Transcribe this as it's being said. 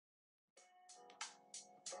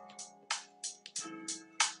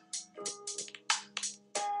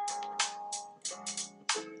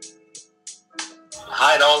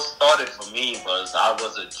how it all started for me was I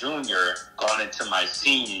was a junior going into my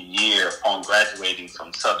senior year upon graduating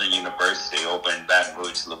from Southern University over in Baton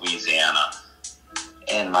Rouge, Louisiana.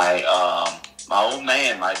 And my old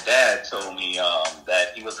man, my dad, told me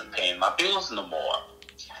that he wasn't paying my bills no more.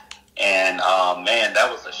 And man,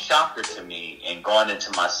 that was a shocker to me. And going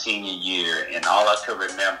into my senior year, and all I could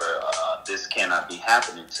remember, this cannot be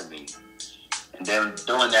happening to me. And then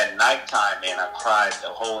during that nighttime, man, I cried the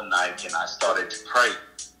whole night, and I started to pray.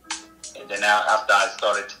 And then after I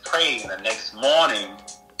started to pray, the next morning,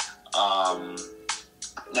 I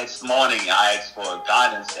asked for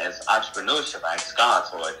guidance as entrepreneurship. I asked God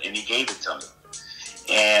for it, and He gave it to me.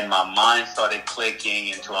 And my mind started clicking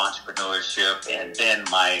into entrepreneurship. And then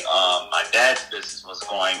my dad's business was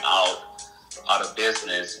going out of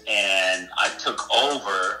business, and I took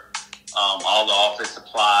over all the office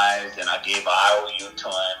supplies, and I gave an IOU to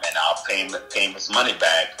him, and I'll pay him his money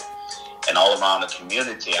back. And all around the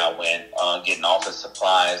community, I went getting office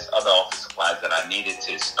supplies, other office supplies that I needed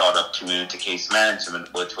to start up community case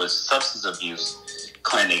management, which was substance abuse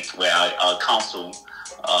clinic, where I counsel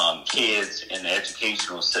kids in the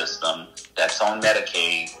educational system that's on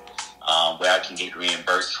Medicaid, where I can get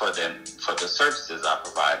reimbursed for the services I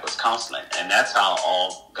provide, was counseling. And that's how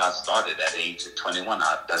all got started at the age of 21.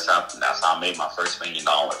 That's how I made my first $1 million.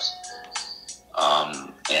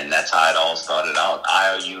 And that's how it all started out.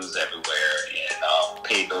 IOUs everywhere, and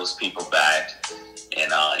paid those people back.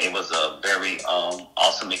 And it was a very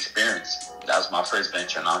awesome experience. That was my first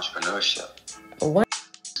venture in entrepreneurship. What?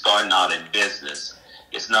 Starting out in business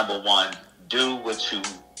is, number one, do what you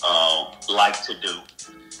like to do,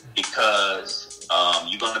 because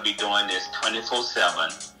you're going to be doing this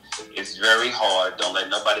 24/7. It's very hard. Don't let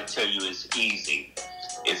nobody tell you it's easy.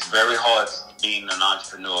 It's very hard being an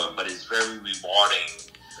entrepreneur, but it's very rewarding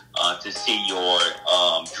to see your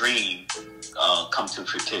dream come to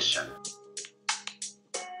fruition.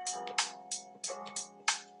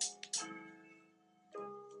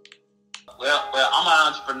 Well, I'm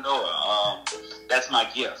an entrepreneur. That's my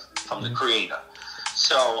gift from the Creator.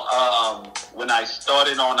 So when I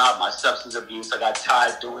started on out my substance abuse, I got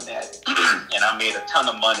tired doing that, and I made a ton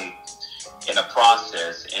of money in the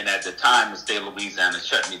process. And at the time, the state of Louisiana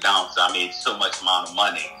shut me down, so I made so much amount of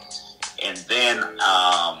money. And then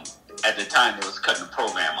at the time, they was cutting the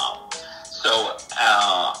program out. So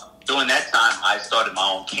during that time, I started my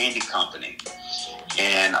own candy company,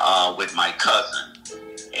 and with my cousin.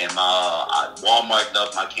 And Walmart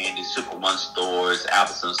loved my candy, Super One stores,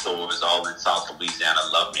 Albertson stores, all in South Louisiana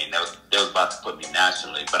loved me. And they was about to put me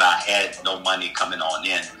nationally, but I had no money coming on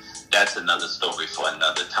in. That's another story for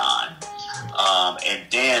another time. And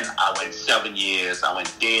then I went 7 years. I went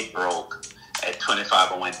dead broke. At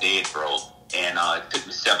 25, I went dead broke. And it took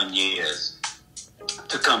me 7 years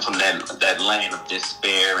to come from that land of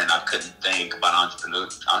despair, and I couldn't think about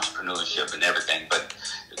entrepreneurship and everything. But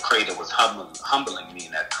the Creator was humbling me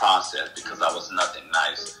in that process, because I was nothing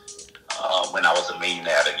nice when I was a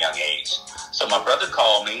millionaire at a young age. So my brother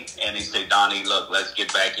called me, and he said, "Donnie, look, let's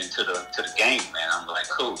get back into the game, man." I'm like,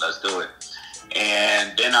 "Cool, let's do it."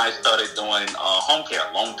 And then I started doing home care,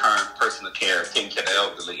 long-term personal care, taking care of the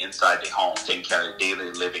elderly inside their home, taking care of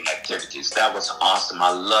daily living activities. That was awesome.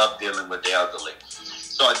 I love dealing with the elderly.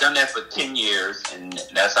 So I done that for 10 years, and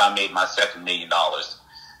that's how I made my second $1 million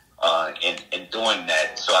in doing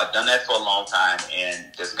that. So I've done that for a long time,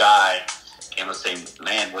 and this guy came and said,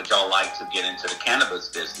 "Man, would y'all like to get into the cannabis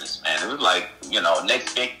business, man?" It was like,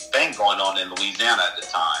 next big thing going on in Louisiana at the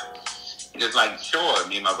time. And it's like, "Sure."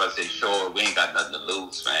 Me and my brother said, "Sure, we ain't got nothing to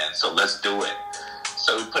lose, man, so let's do it."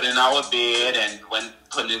 So we put in our bid, and when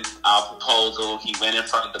putting in our proposal, he went in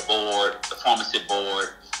front of the board, the pharmacy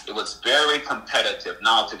board. It was very competitive.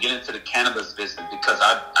 Now, to get into the cannabis business, because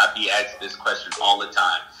I'd be asked this question all the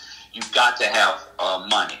time, you've got to have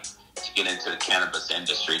money to get into the cannabis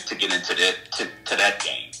industry, to get into that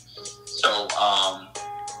game. So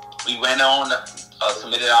we went on,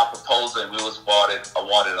 submitted our proposal, and we was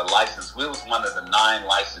awarded a license. We was one of the 9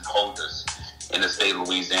 license holders in the state of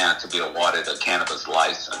Louisiana to be awarded a cannabis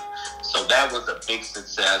license. So that was a big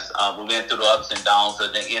success. We went through the ups and downs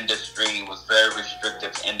of the industry. It was very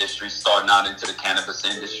restrictive industry starting out into the cannabis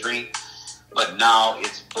industry. But now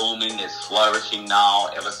it's booming, it's flourishing now,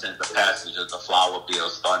 ever since the passage of the flower bill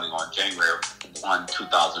starting on January 1,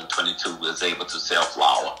 2022, was able to sell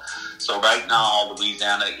flower. So right now,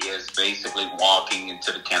 Louisiana is basically walking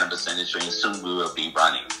into the cannabis industry, and soon we will be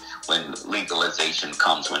running when legalization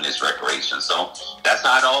comes, when it's recreation. So that's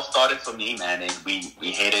how it all started for me, man, and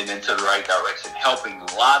we headed into the right direction, helping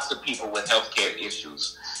lots of people with healthcare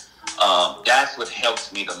issues. That's what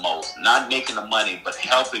helps me the most. Not making the money, but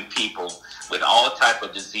helping people with all type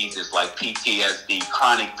of diseases like PTSD,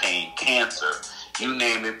 chronic pain, cancer, you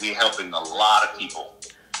name it. We're helping a lot of people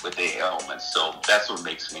with their ailments. So that's what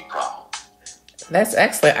makes me proud. That's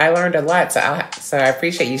excellent. I learned a lot. So I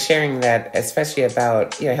appreciate you sharing that, especially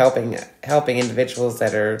about, helping individuals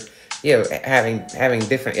that are, having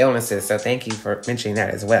different illnesses. So thank you for mentioning that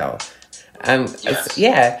as well. Yes.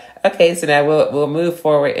 Yeah. Okay. So now we'll move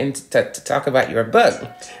forward and to talk about your book.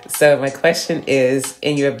 So my question is,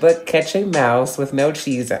 in your book, Catching Mouse with No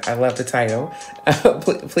Cheese, I love the title.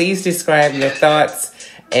 Please describe your thoughts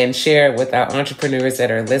and share with our entrepreneurs that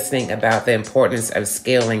are listening about the importance of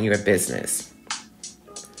scaling your business.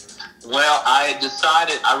 Well,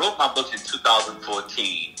 I wrote my book in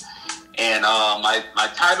 2014, and my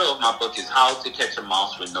title of my book is How to Catch a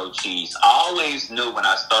Mouse with No Cheese. I always knew when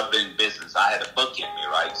I started in business, I had a book in me,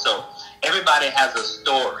 right? So everybody has a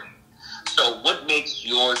story. So what makes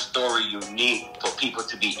your story unique for people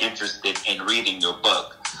to be interested in reading your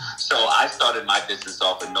book? So I started my business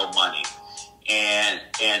off with no money, and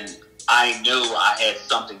I knew I had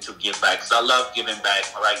something to give back, because I love giving back.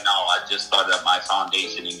 Right now, I just started up my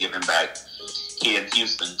foundation and giving back here in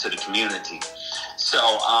Houston to the community. So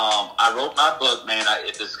I wrote my book, man.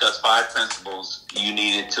 It discussed 5 principles you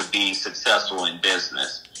needed to be successful in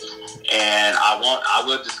business. And I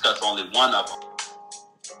will discuss only one of them.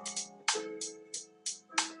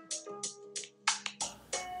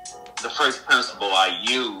 The first principle I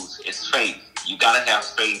use is faith. You got to have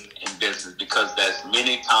faith in business, because there's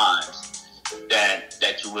many times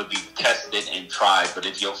that you will be tested and tried. But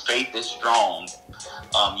if your faith is strong,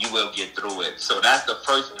 you will get through it. So that's the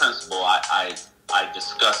first principle I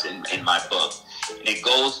discuss in my book. And it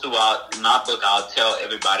goes throughout my book. I'll tell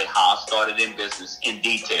everybody how I started in business in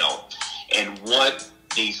detail, and what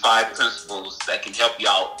these 5 principles that can help you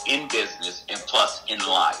out in business and plus in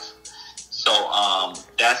life. So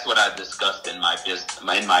that's what I discussed in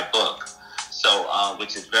my book. So,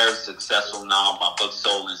 which is very successful now. My book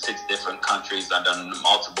sold in 6 different countries. I've done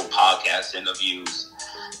multiple podcast interviews.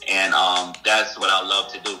 And that's what I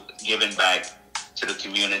love to do, giving back to the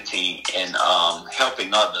community and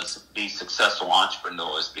helping others be successful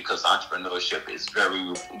entrepreneurs, because entrepreneurship is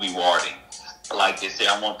very rewarding. Like they say,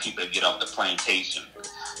 I want people to get off the plantation.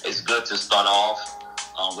 It's good to start off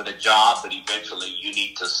with a job, but eventually you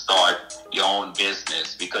need to start your own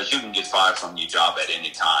business, because you can get fired from your job at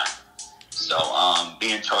any time. So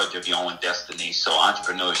be in charge of your own destiny. So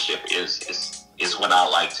entrepreneurship is what I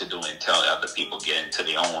like to do, and tell other people get into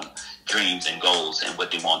their own dreams and goals and what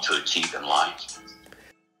they want to achieve in life.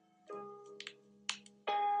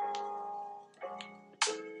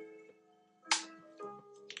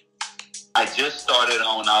 I just started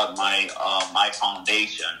on out my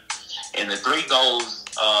foundation, and the 3 goals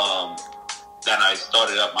that I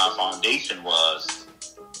started up my foundation was,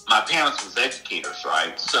 my parents was educators,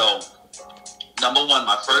 right? So number 1,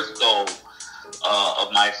 my first goal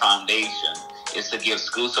of my foundation is to give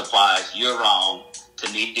school supplies year-round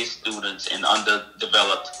to needy students in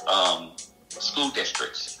underdeveloped school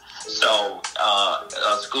districts. So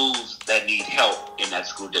schools that need help in that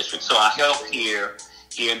school district. So I help here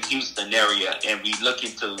in Houston area, and we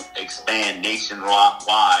looking to expand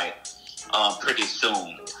nationwide pretty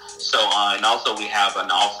soon. So, and also we have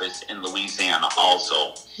an office in Louisiana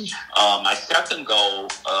also. My second goal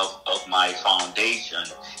of my foundation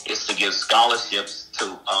is to give scholarships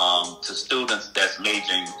to students that's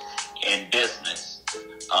majoring in business.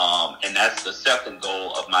 And that's the second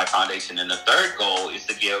goal of my foundation. And the third goal is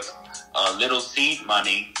to give little seed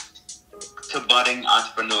money to budding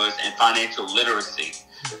entrepreneurs and financial literacy,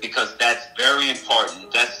 because that's very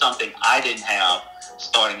important. That's something I didn't have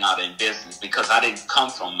starting out in business, because I didn't come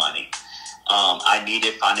from money. I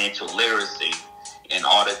needed financial literacy in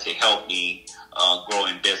order to help me grow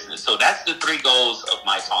in business. So that's the 3 goals of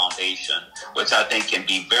my foundation, which I think can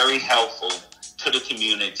be very helpful to the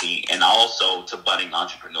community and also to budding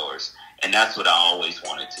entrepreneurs. And that's what I always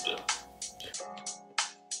wanted to do.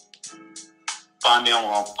 Find me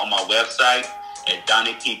on my website at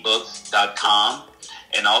DonniePbooks.com.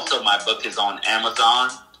 And also my book is on Amazon.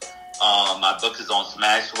 My book is on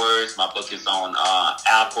Smashwords. My book is on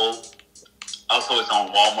Apple. Also, it's on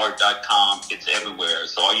Walmart.com. It's everywhere.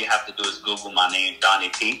 So all you have to do is Google my name, Donnie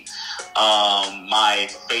P. My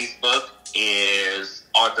Facebook is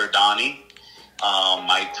Arthur Donnie.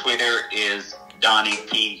 My Twitter is Donnie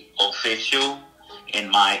P Official. And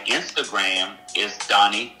my Instagram is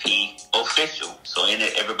Donnie P Official. So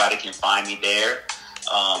everybody can find me there.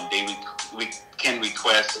 We can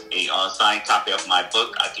request a signed copy of my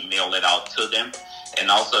book. I can mail it out to them. And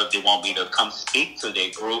also, if they want me to come speak to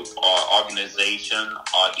their group or organization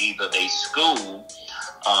or either their school,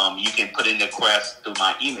 you can put in the request through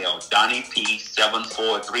my email,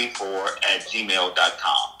 DonnieP7434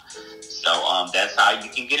 @gmail.com. So that's how you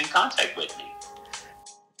can get in contact with me.